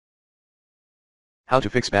How to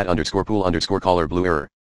fix bat_pool_caller blue error.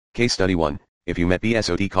 Case study 1, if you met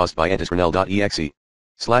BOSD caused by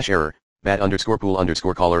antiskernel.exe/error,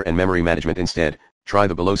 bat_pool_caller and memory management instead, try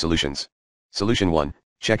the below solutions. Solution 1,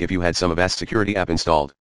 check if you had some Avast security app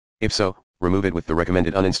installed. If so, remove it with the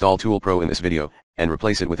recommended uninstall tool pro in this video, and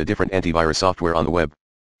replace it with a different antivirus software on the web.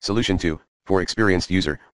 Solution 2, for experienced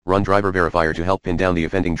user, run driver verifier to help pin down the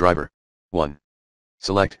offending driver. 1.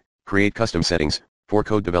 Select, create custom settings, for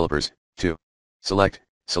code developers. 2. Select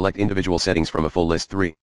individual settings from a full list.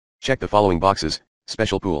 3. Check the following boxes: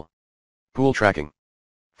 special pool tracking,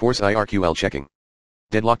 force IRQL checking,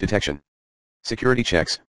 deadlock detection, security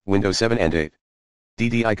checks, Windows 7 and 8,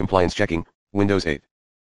 DDI compliance checking, Windows 8,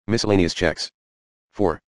 miscellaneous checks.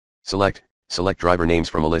 4. Select driver names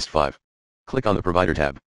from a list. 5. Click on the provider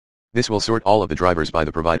tab. This will sort all of the drivers by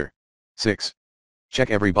the provider. 6. Check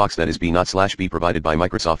every box that is B./B provided by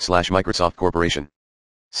Microsoft/Microsoft Corporation.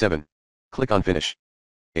 7. Click on Finish.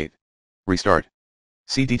 8. Restart.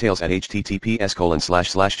 See details at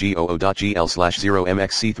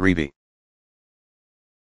https://goo.gl/0mxc3v.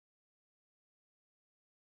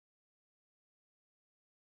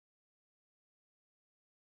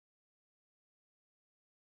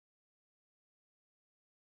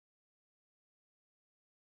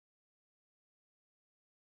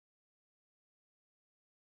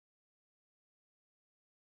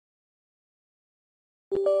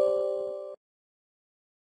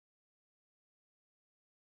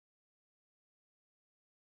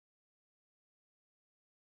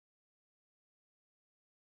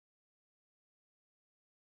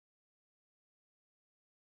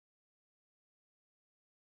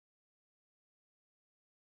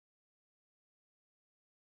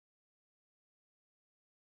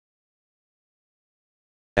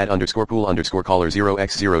 @_pool_caller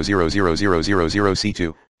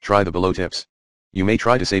 0x000000C2, try the below tips. You may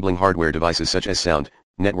try disabling hardware devices such as sound,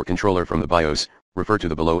 network controller from the BIOS, refer to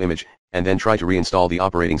the below image, and then try to reinstall the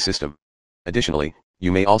operating system. Additionally,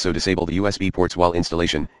 you may also disable the USB ports while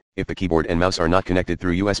installation, if the keyboard and mouse are not connected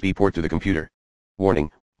through USB port to the computer. Warning,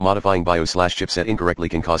 modifying BIOS/chipset incorrectly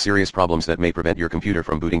can cause serious problems that may prevent your computer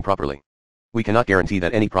from booting properly. We cannot guarantee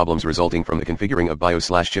that any problems resulting from the configuring of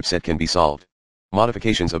BIOS/chipset can be solved.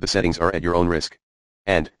 Modifications of the settings are at your own risk.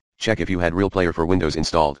 And, check if you had Real Player for Windows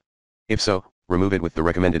installed. If so, remove it with the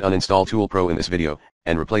recommended uninstall tool pro in this video,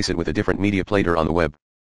 and replace it with a different media player on the web.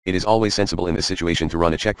 It is always sensible in this situation to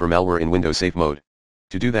run a check for malware in Windows Safe mode.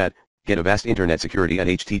 To do that, get Avast Internet Security at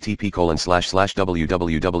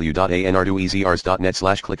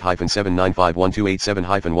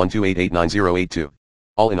http://www.anrdoezrs.net/click-7951287-128898082.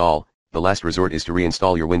 All in all, the last resort is to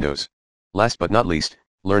reinstall your Windows. Last but not least,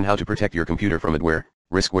 learn how to protect your computer from adware,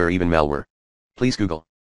 riskware, even malware. Please Google